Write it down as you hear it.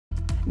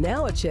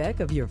Now a check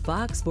of your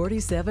Fox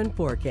 47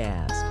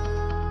 forecast.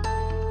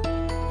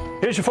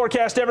 Here's your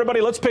forecast, everybody.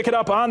 Let's pick it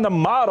up on the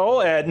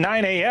model at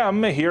 9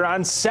 a.m. here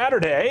on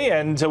Saturday.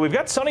 And we've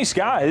got sunny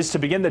skies to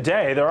begin the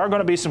day. There are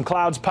going to be some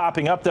clouds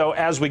popping up, though,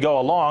 as we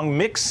go along,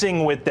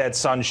 mixing with that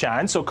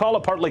sunshine. So call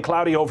it partly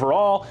cloudy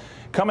overall,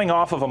 coming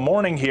off of a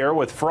morning here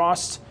with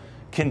frost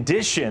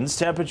conditions,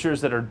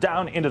 temperatures that are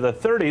down into the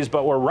 30s,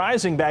 but we're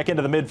rising back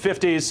into the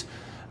mid-50s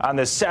on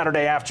this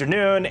Saturday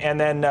afternoon. And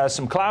then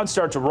some clouds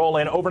start to roll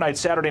in overnight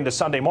Saturday into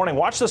Sunday morning.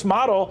 Watch this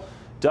model.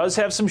 Does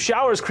have some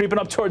showers creeping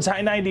up towards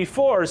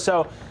I-94,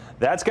 so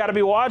that's got to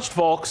be watched,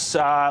 folks.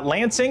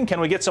 Lansing, can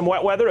we get some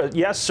wet weather?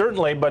 Yes,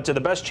 certainly, but to the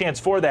best chance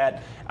for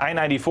that,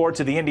 I-94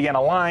 to the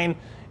Indiana line.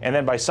 And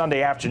then by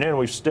Sunday afternoon,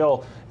 we've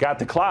still got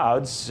the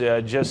clouds,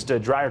 just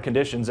drier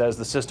conditions as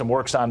the system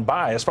works on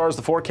by. As far as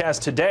the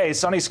forecast today,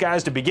 sunny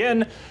skies to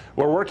begin.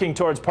 We're working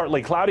towards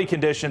partly cloudy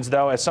conditions,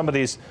 though, as some of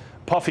these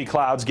puffy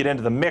clouds get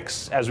into the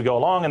mix as we go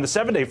along. And the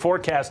 7-day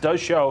forecast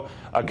does show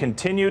a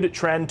continued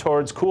trend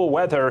towards cool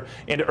weather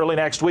into early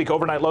next week.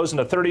 Overnight lows in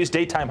the 30s,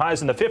 daytime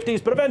highs in the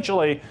 50s, but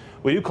eventually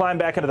we do climb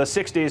back into the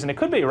 60s, and it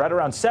could be right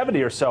around 70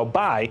 or so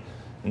by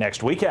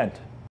next weekend.